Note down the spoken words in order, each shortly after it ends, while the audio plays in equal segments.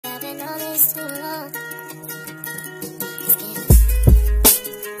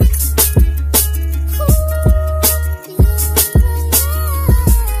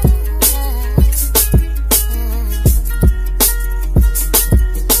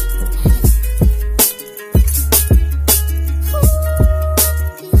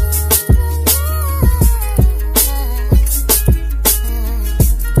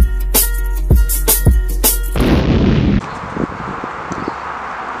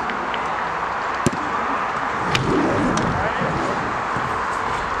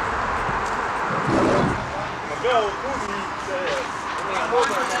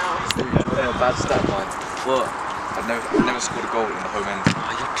Bad stat line. What? I've never scored a goal in the home end.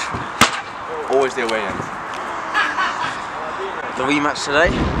 Oh, you're trash. Always the away end. The rematch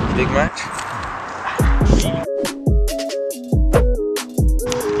today, big match.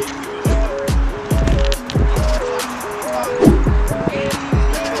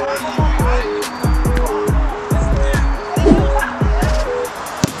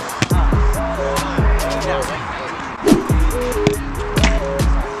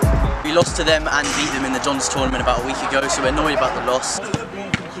 We lost to them and beat them in the Johns tournament about a week ago, so we're annoyed about the loss.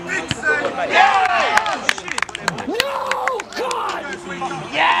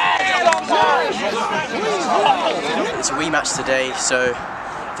 It's a rematch today, so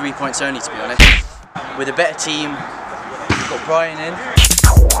 3 points only, to be honest. With a better team, we've got Brian in.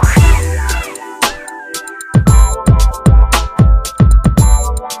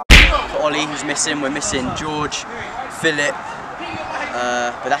 For Ollie, who's missing, we're missing George, Philip,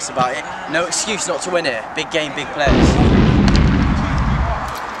 but that's about it. No excuse not to win it. Big game, big players.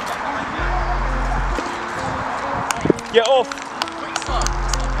 Get off!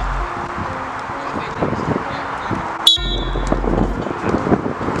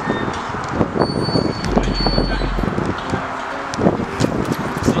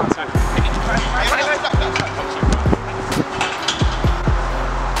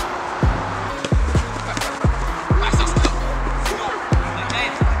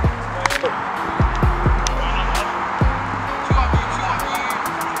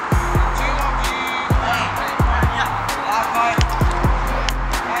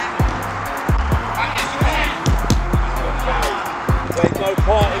 No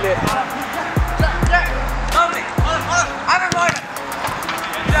part in it.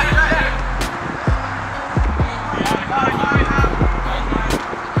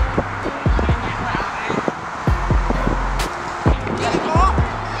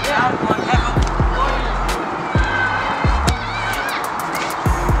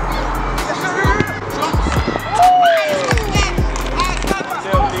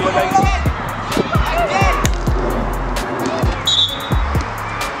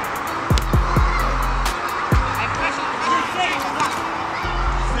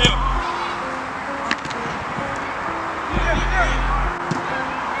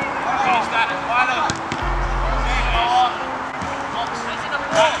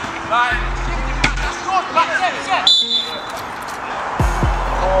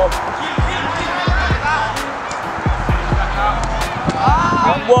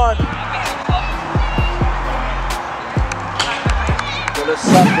 One. Got a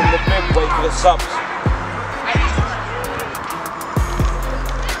sub in the big, wait for the subs.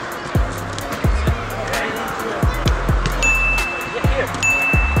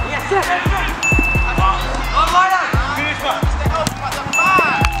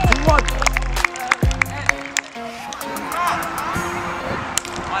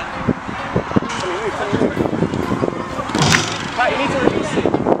 Right, you need to release it.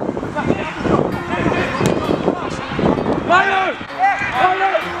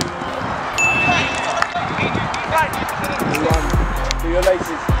 Do your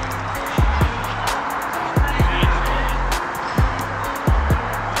laces.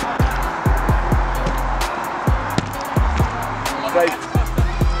 Safe.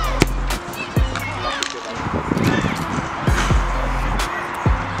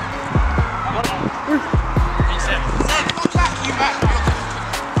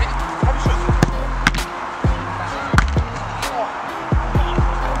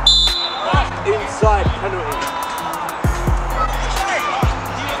 Inside penalty.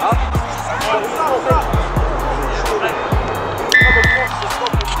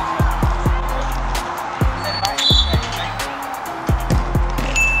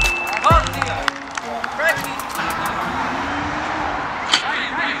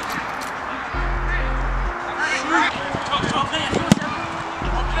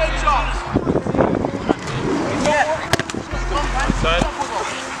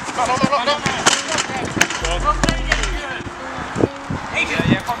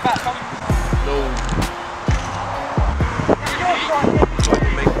 Yeah, come back, come.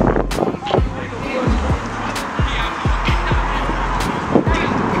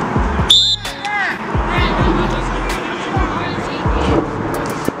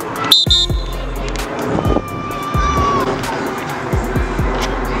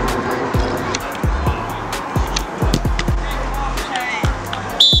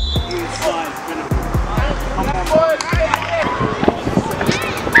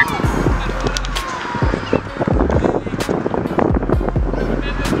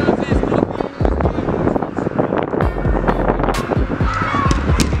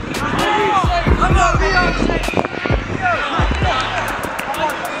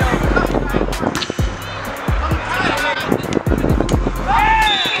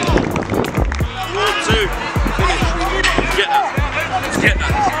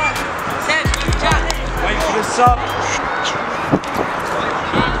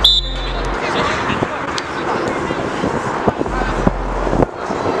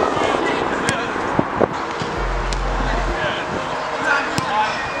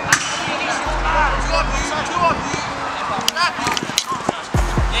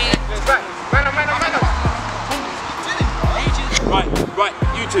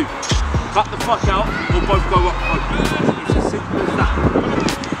 2-2. Cut the fuck out, or both go up front. It's as simple as that.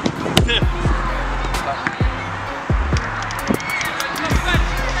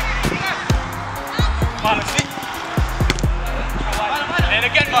 And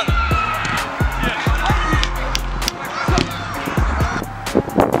again, man.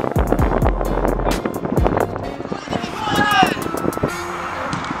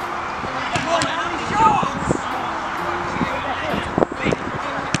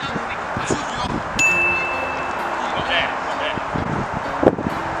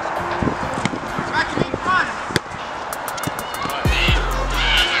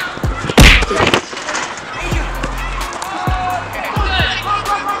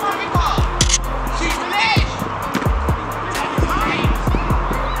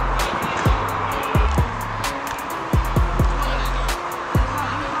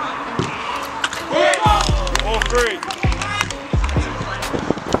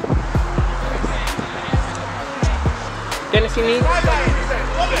 Gonna see me?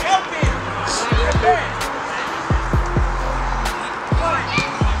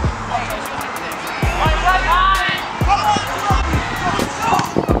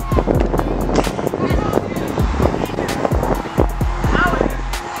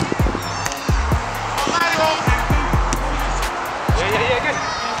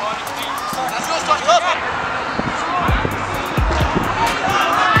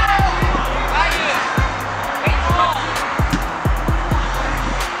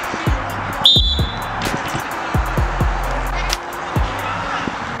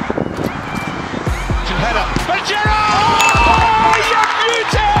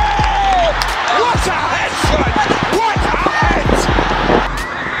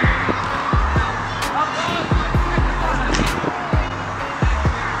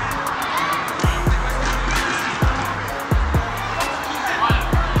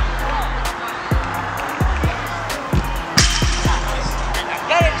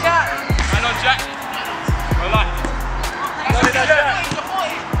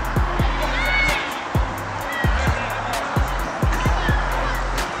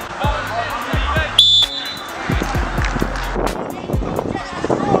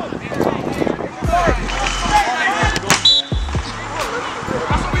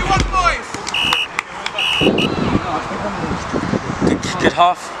 Good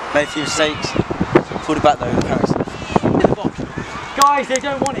half, made a few mistakes. Pulled it back though, apparently. Guys, they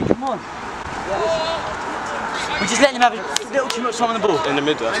don't want it, come on. We're just letting them have a little too much time on the ball. In the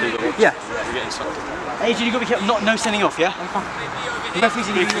middle, actually. Yeah. You're getting sucked. Adrian, you've got to be careful, no sending off, yeah? The referee's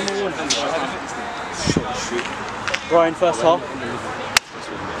in the Brian, first half.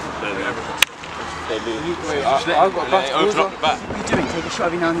 I've got back. Open up the back. What are you doing? Take a shot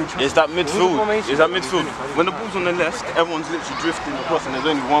every now and then. Is that midfield? Is that midfield? When the ball's on the left, everyone's literally drifting across and there's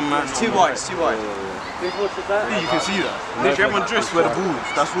only one man. It's too wide, it's too wide. Yeah, you can see that. Literally everyone drifts where the ball is.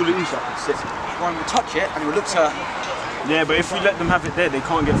 That's all it is. Brian will touch it and it will look to... Yeah, but if we let them have it there, they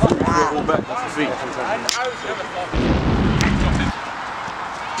can't get through. Throw it all back, that's the thing.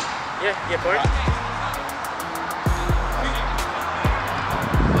 Yeah, boy.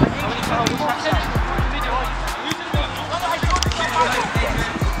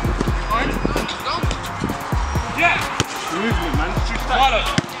 Movement, man.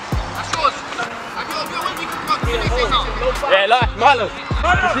 Yeah, like, Milo. Go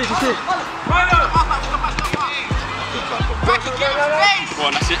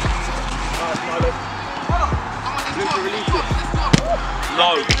on, that's it.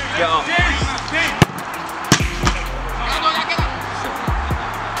 Low, get up.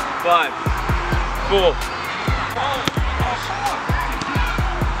 5, 4.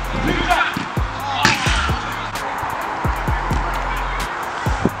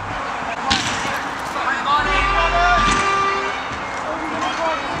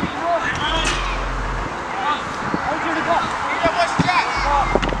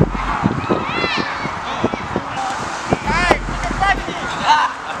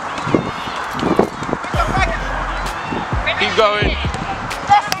 Keep going.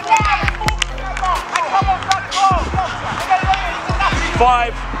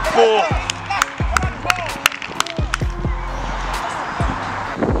 5, 4.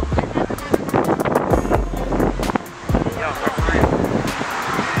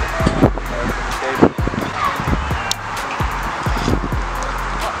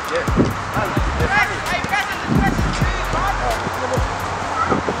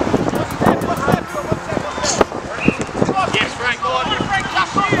 Yes, Frank, go on.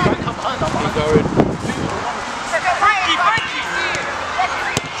 Keep going.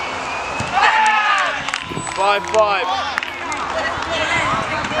 5, 5.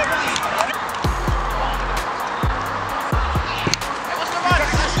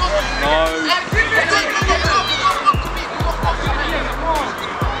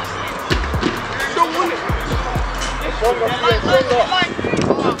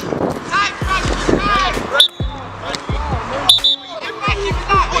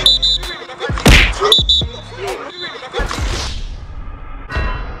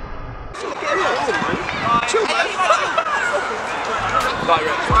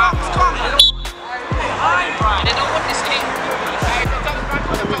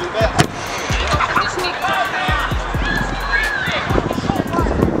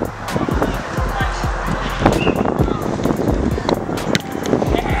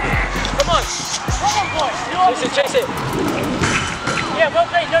 Chase it. Yeah, well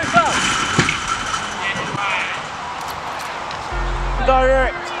played, no foul.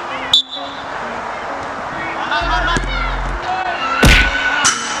 Direct.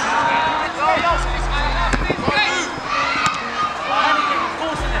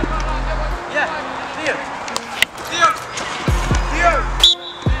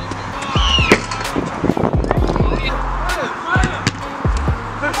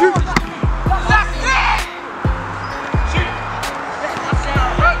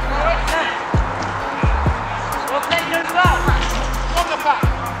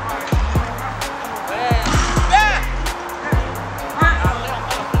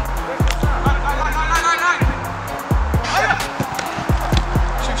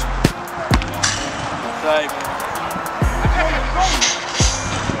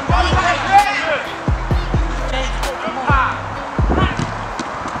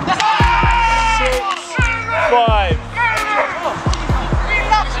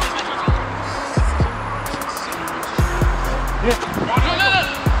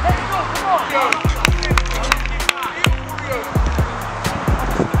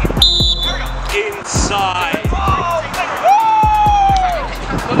 Inside.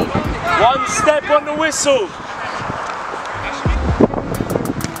 One step on the whistle.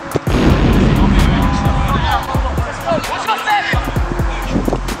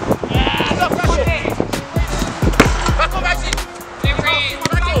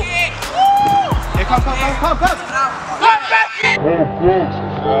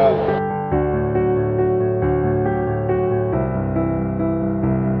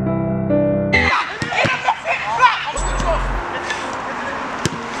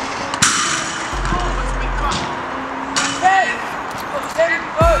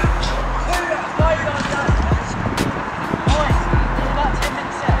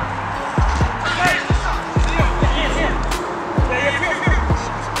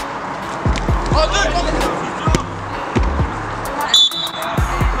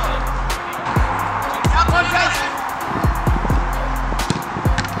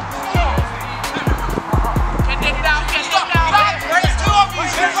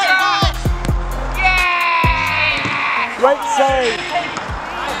 Great save.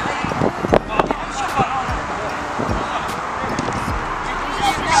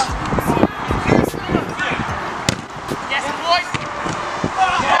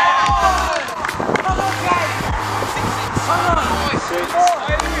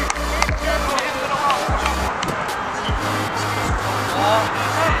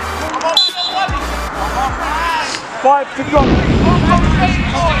 Five to go.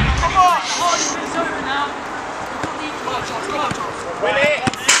 Win it!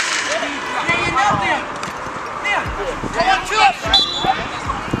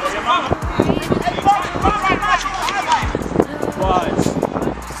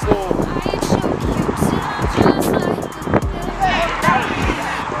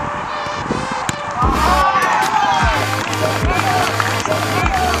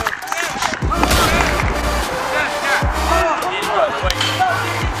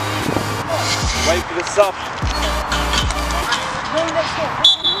 Wait for the sub.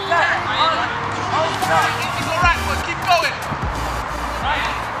 It's alright, boys, keep going.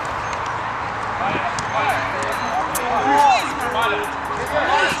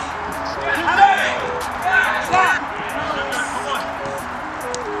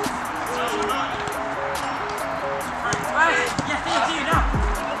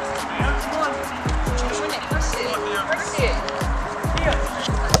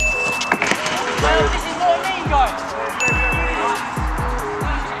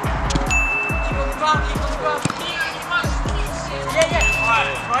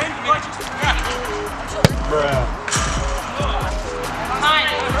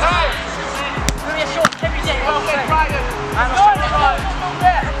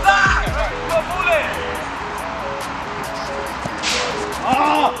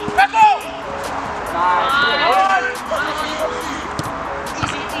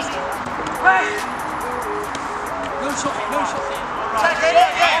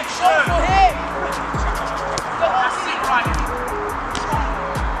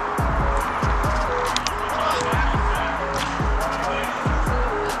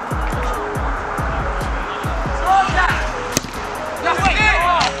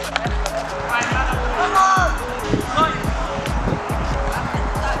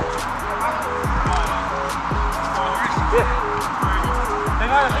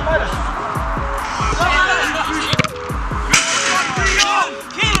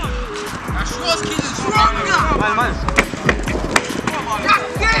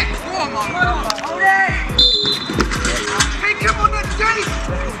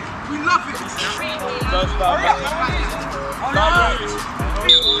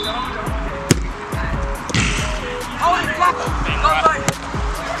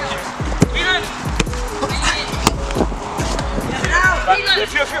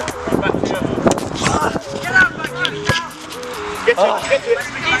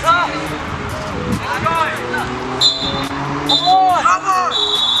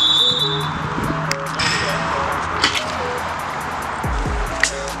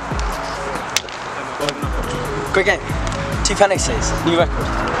 Great game. 2 penalties. New record.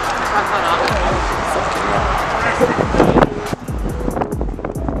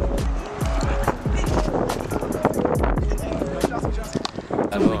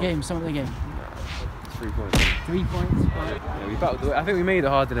 Some of the game. 3 points. 3 points. Yeah, we battled. I think we made it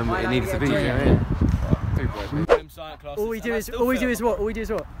harder than it needed to be. Yeah. 3 points. All we do is what? All we do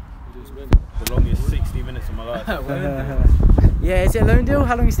is what? The longest 60 minutes of my life. Yeah, is it a loan deal?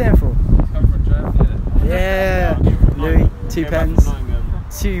 How long are you staying for? Come from draft, Yeah. Louis, 2 pens.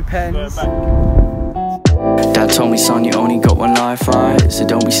 2 pens. Dad told me, son, you only got 1 life, right? So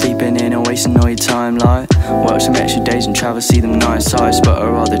don't be sleeping in and wasting all your time, like work some extra days and travel, see them nice sights. But I'd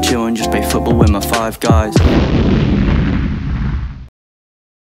rather chill and just play football with my 5 guys.